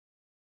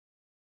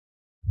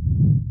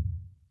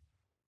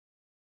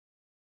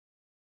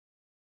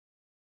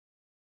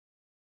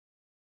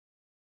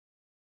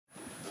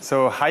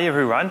So, hi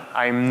everyone,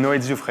 I'm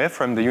Zufferey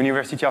from the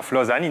University of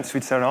Lausanne in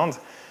Switzerland,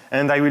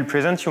 and I will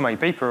present you my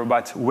paper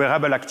about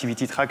wearable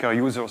activity tracker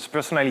users'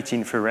 personality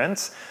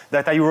inference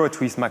that I wrote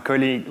with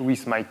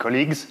my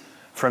colleagues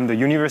from the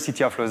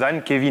University of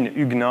Lausanne, Kévin,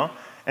 Huguenin,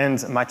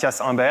 and Mathias,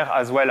 Humbert,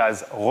 as well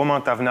as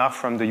Romain, Tavenard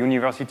from the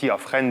University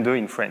of Rennes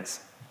in France.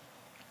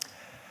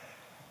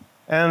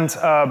 And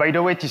by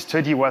the way, this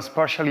study was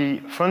partially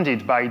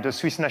funded by the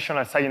Swiss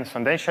National Science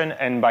Foundation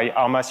and by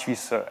Arma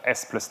Suisse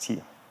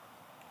S+T.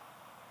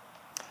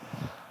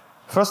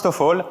 First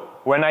of all,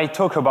 when I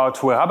talk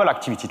about wearable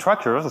activity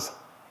trackers,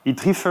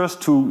 it refers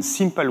to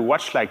simple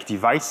watch-like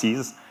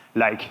devices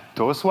like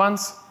those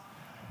ones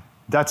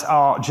that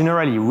are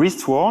generally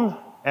wrist-worn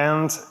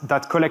and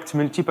that collect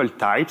multiple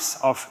types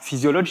of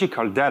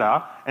physiological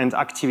data and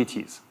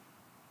activities.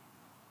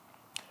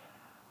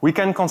 We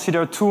can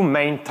consider two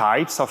main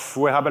types of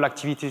wearable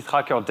activity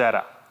tracker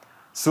data.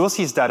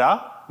 Sources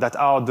data, that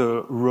are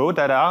the raw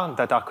data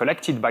that are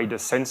collected by the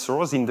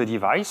sensors in the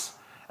device,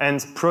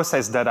 and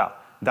process data,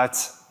 that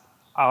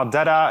are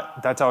data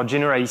that are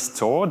generally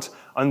stored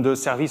on the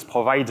service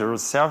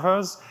provider's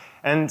servers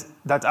and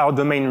that are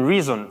the main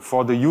reason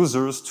for the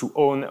users to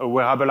own a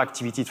wearable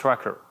activity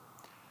tracker.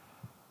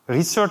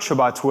 Research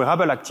about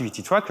wearable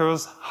activity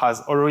trackers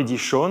has already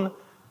shown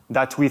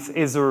that with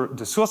either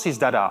the sources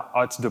data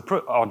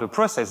or the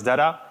process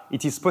data,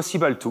 it is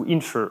possible to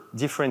infer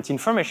different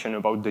information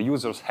about the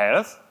user's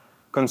health,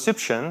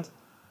 consumption,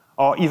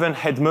 or even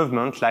head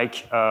movement,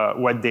 like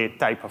what they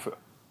type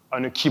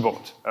on a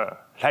keyboard,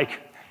 like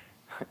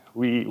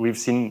we've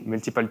seen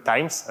multiple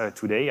times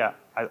today,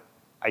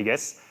 I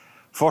guess.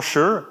 For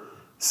sure,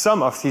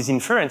 some of these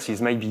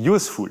inferences may be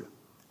useful,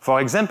 for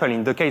example,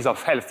 in the case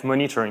of health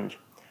monitoring,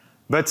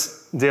 but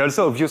they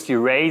also obviously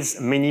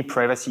raise many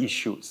privacy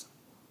issues.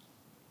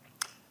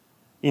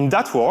 In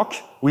that work,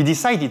 we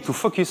decided to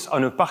focus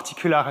on a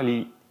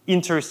particularly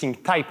interesting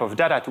type of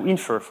data to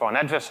infer for an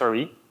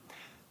adversary,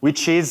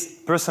 which is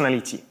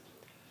personality.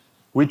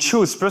 We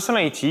choose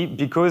personality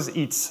because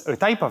it's a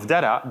type of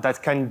data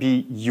that can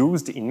be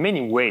used in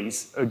many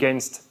ways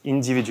against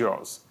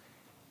individuals.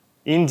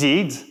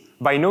 Indeed,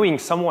 by knowing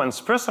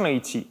someone's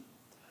personality,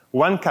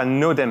 one can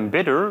know them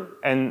better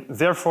and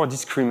therefore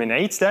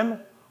discriminate them,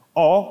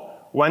 or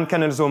one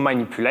can also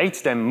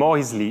manipulate them more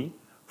easily,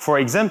 for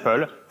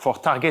example, for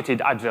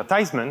targeted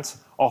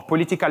advertisements or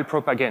political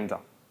propaganda.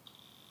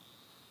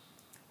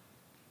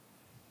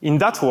 In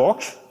that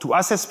work, to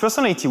assess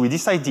personality, we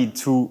decided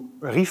to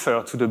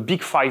refer to the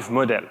Big Five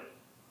model,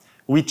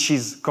 which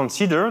is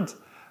considered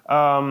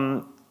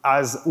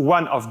as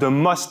one of the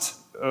most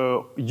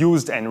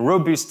used and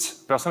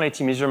robust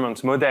personality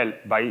measurement model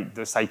by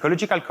the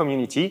psychological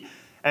community,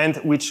 and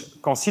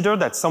which consider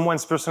that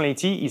someone's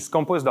personality is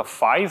composed of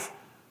 5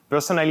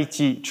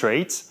 personality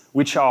traits,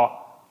 which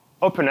are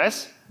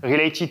openness,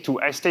 related to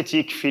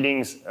aesthetic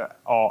feelings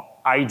or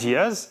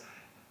ideas,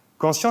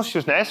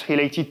 conscientiousness,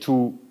 related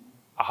to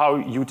how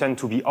you tend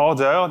to be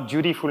ordered,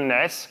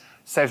 dutifulness,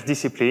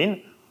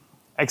 self-discipline,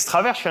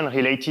 extraversion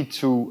related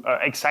to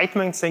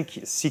excitement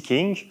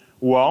seeking,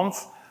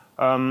 warmth,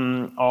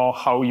 or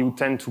how you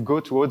tend to go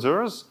to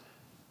others,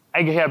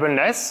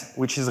 agreeableness,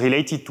 which is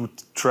related to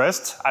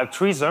trust,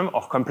 altruism,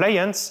 or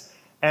compliance,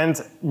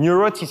 and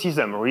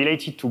neuroticism,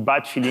 related to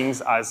bad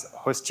feelings as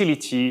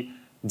hostility,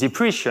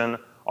 depression,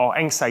 or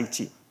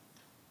anxiety.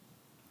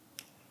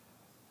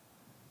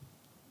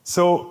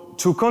 So,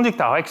 to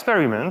conduct our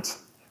experiment,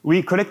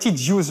 we collected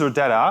user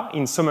data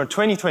in summer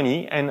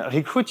 2020 and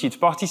recruited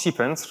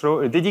participants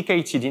through a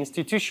dedicated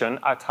institution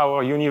at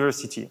our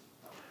university.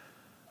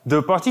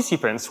 The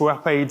participants were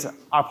paid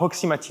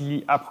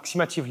approximately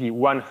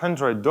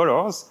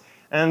 $100,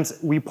 and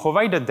we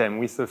provided them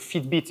with a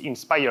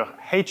Fitbit-inspired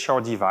HR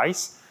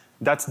device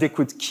that they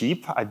could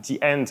keep at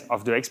the end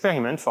of the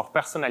experiment for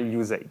personal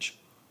usage.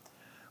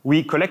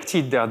 We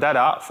collected their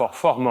data for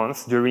 4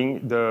 months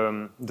during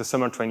the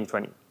summer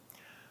 2020.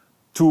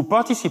 To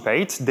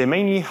participate, they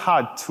mainly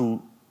had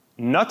to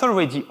not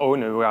already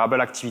own a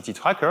wearable activity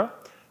tracker.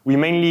 We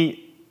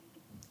mainly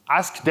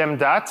asked them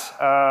that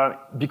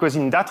because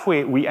in that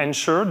way we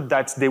ensured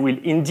that they will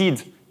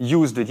indeed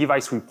use the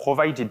device we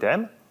provided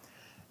them.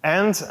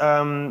 And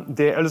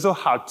they also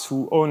had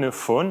to own a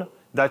phone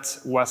that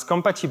was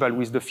compatible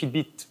with the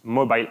Fitbit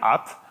mobile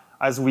app,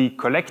 as we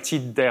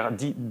collected their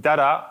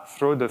data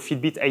through the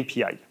Fitbit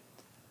API.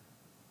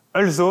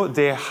 Also,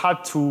 they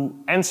had to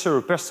answer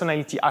a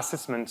personality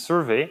assessment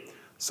survey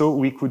so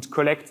we could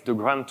collect the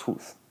ground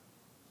truth.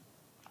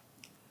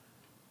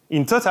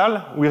 In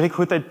total, we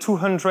recruited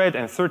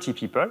 230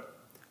 people,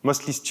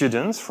 mostly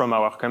students from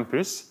our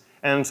campus,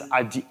 and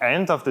at the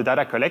end of the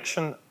data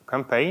collection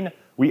campaign,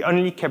 we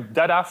only kept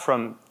data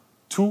from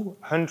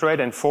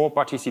 204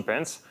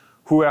 participants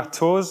who were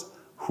those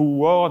who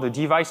wore the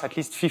device at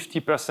least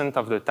 50%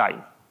 of the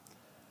time.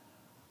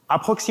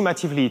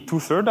 Approximately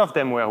 2/3 of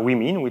them were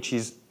women, which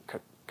is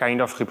kind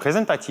of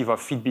representative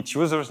of Fitbit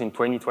users in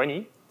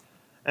 2020.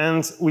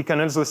 And we can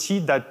also see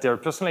that their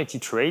personality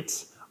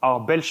traits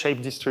are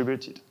bell-shaped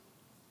distributed.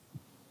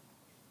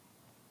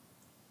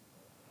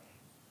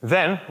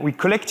 Then we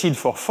collected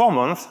for 4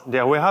 months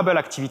their wearable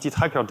activity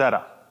tracker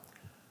data.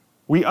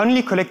 We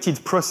only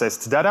collected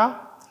processed data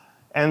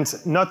and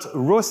not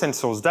raw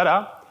sensors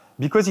data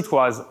because it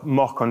was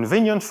more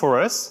convenient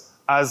for us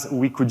as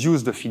we could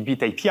use the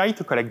Fitbit API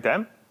to collect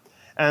them.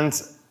 And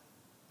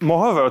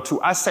moreover, to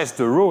assess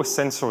the raw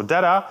sensor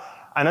data,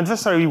 an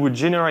adversary would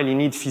generally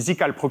need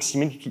physical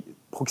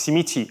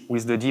proximity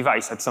with the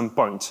device at some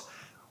point,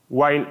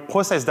 while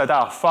processed data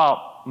are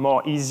far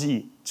more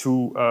easy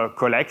to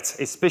collect,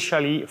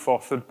 especially for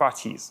third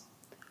parties.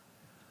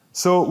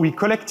 So we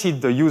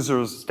collected the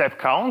user's step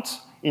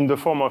count in the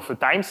form of a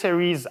time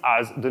series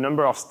as the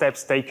number of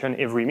steps taken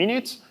every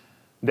minute,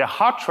 their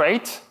heart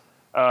rate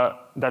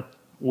that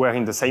were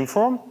in the same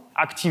form,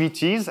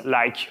 activities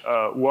like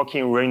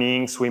walking,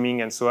 running,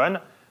 swimming, and so on,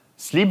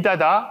 sleep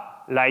data,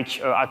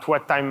 like at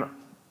what time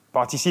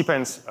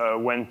participants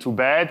went to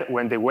bed,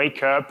 when they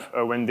wake up,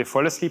 when they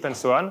fall asleep, and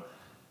so on,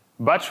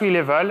 battery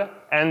level,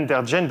 and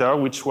their gender,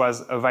 which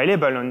was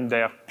available on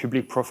their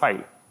public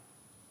profile.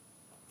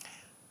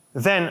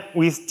 Then,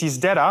 with this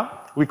data,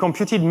 we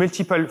computed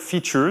multiple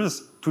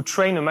features to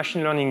train a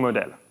machine learning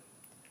model.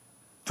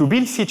 To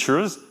build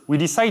features, we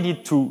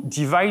decided to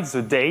divide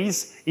the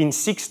days in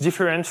 6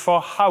 different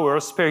 4-hour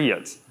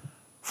periods.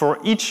 For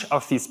each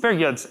of these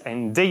periods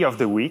and day of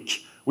the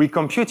week, we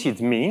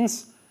computed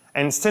means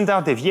and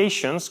standard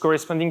deviations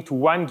corresponding to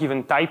one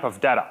given type of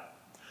data.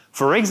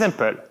 For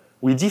example,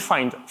 we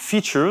defined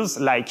features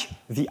like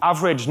the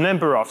average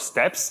number of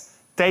steps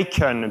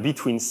taken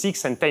between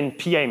 6 and 10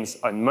 p.m.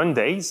 on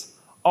Mondays,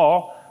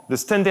 or the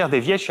standard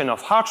deviation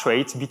of heart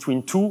rate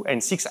between 2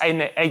 and 6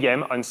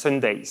 a.m. on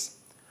Sundays.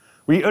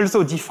 We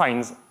also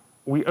defined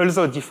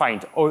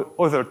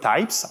other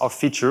types of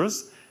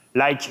features,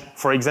 like,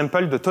 for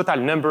example, the total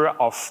number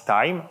of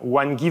time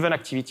one given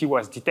activity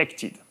was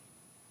detected.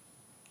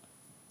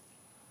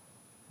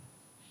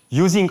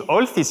 Using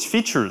all these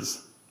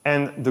features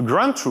and the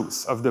ground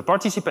truth of the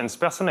participant's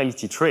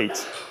personality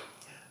trait,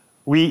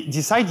 we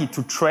decided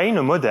to train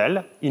a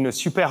model in a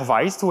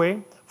supervised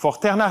way for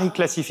ternary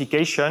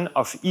classification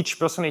of each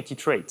personality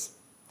trait.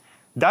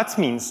 That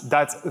means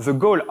that the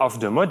goal of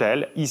the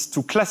model is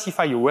to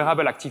classify a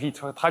wearable activity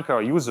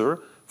tracker user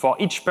for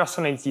each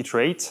personality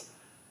trait,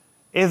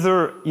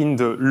 either in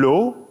the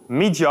low,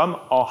 medium,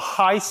 or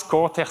high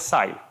score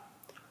tercile.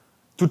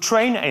 To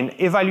train and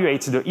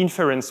evaluate the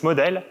inference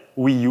model,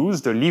 we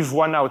use the leave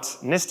one out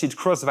nested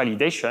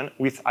cross-validation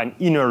with an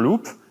inner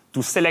loop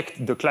to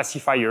select the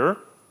classifier,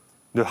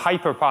 the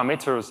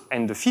hyperparameters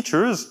and the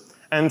features,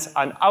 and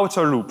an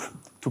outer loop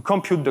to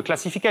compute the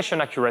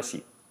classification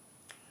accuracy.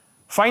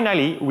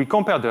 Finally, we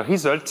compare the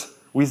result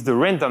with the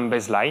random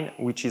baseline,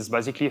 which is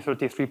basically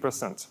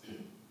 33%.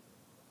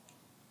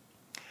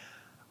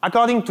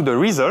 According to the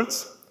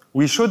results,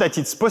 we show that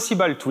it's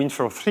possible to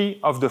infer 3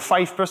 of the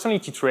 5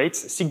 personality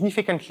traits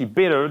significantly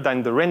better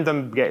than the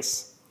random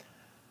guess.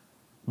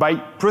 By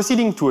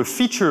proceeding to a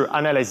feature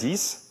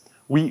analysis,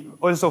 we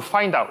also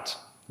find out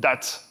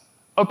that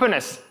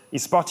openness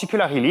is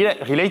particularly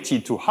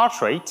related to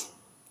heart rate,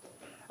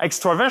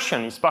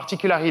 extraversion is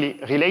particularly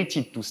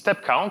related to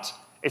step count,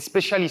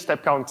 especially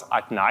step count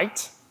at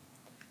night,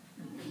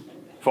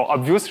 for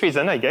obvious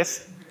reasons, I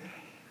guess.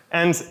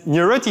 And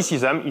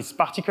neuroticism is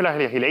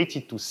particularly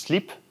related to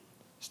sleep,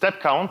 step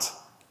count,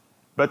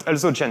 but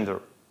also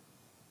gender.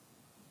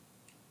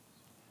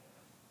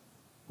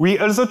 We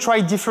also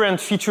tried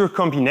different feature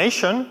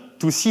combinations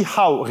to see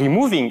how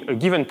removing a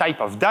given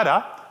type of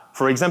data,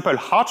 for example,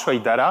 heart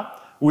rate data,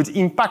 would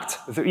impact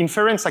the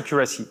inference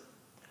accuracy.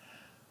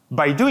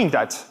 By doing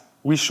that,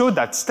 we showed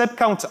that step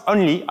count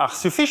only are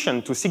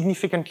sufficient to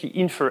significantly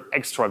infer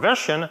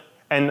extraversion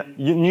and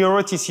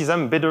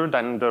neuroticism better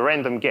than the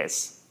random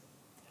guess.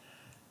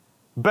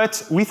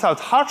 But without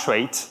heart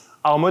rate,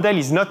 our model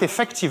is not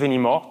effective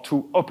anymore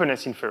to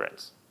openness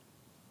inference.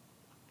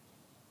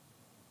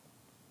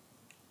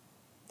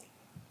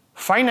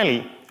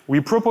 Finally, we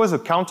propose a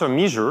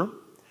countermeasure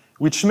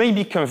which may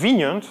be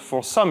convenient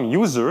for some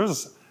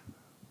users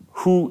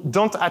who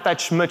don't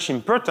attach much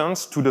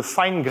importance to the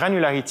fine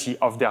granularity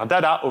of their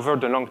data over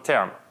the long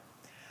term.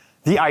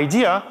 The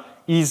idea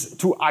is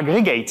to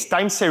aggregate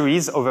time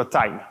series over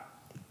time.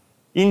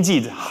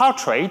 Indeed,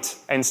 heart rate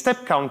and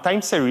step count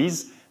time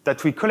series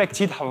that we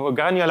collected have a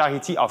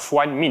granularity of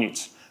 1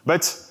 minute.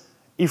 But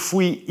if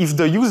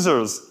the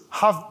users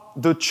have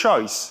the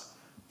choice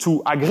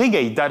to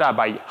aggregate data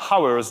by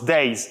hours,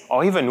 days,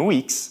 or even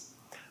weeks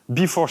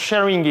before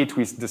sharing it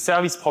with the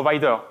service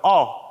provider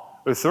or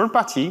a third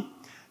party,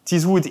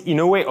 this would, in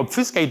a way,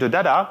 obfuscate the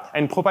data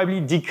and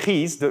probably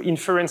decrease the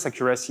inference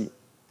accuracy.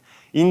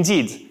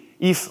 Indeed,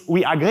 if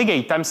we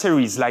aggregate time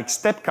series like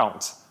step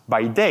count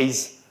by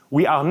days,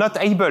 we are not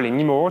able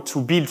anymore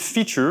to build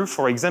features,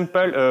 for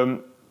example,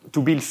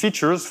 to build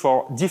features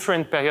for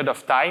different periods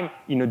of time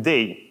in a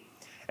day,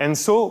 and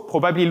so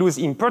probably lose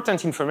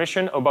important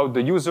information about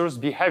the user's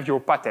behavior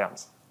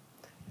patterns.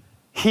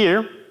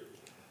 Here,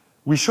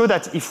 we show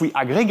that if we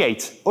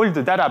aggregate all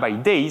the data by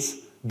days,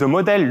 the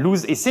model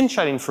loses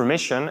essential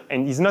information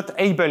and is not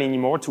able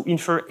anymore to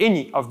infer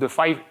any of the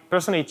 5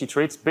 personality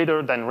traits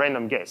better than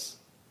random guess.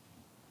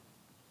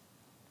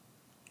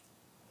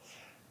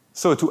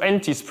 So to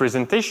end this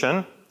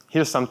presentation,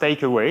 here's some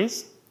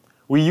takeaways.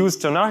 We use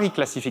ternary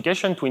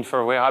classification to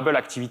infer wearable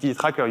activity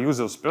tracker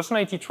users'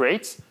 personality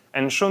traits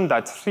and shown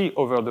that 3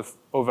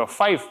 over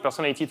 5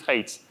 personality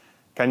traits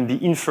can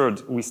be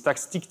inferred with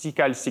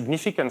statistical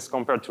significance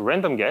compared to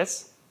random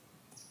guess.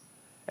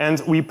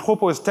 And we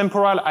propose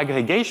temporal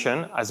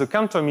aggregation as a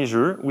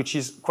countermeasure, which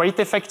is quite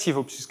effective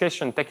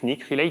obfuscation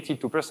technique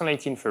related to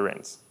personality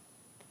inference.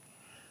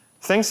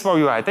 Thanks for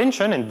your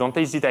attention, and don't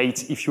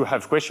hesitate if you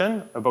have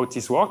questions about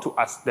this work to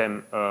ask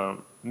them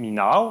me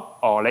now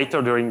or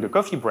later during the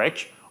coffee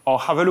break, or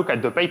have a look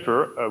at the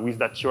paper with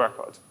that QR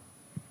code.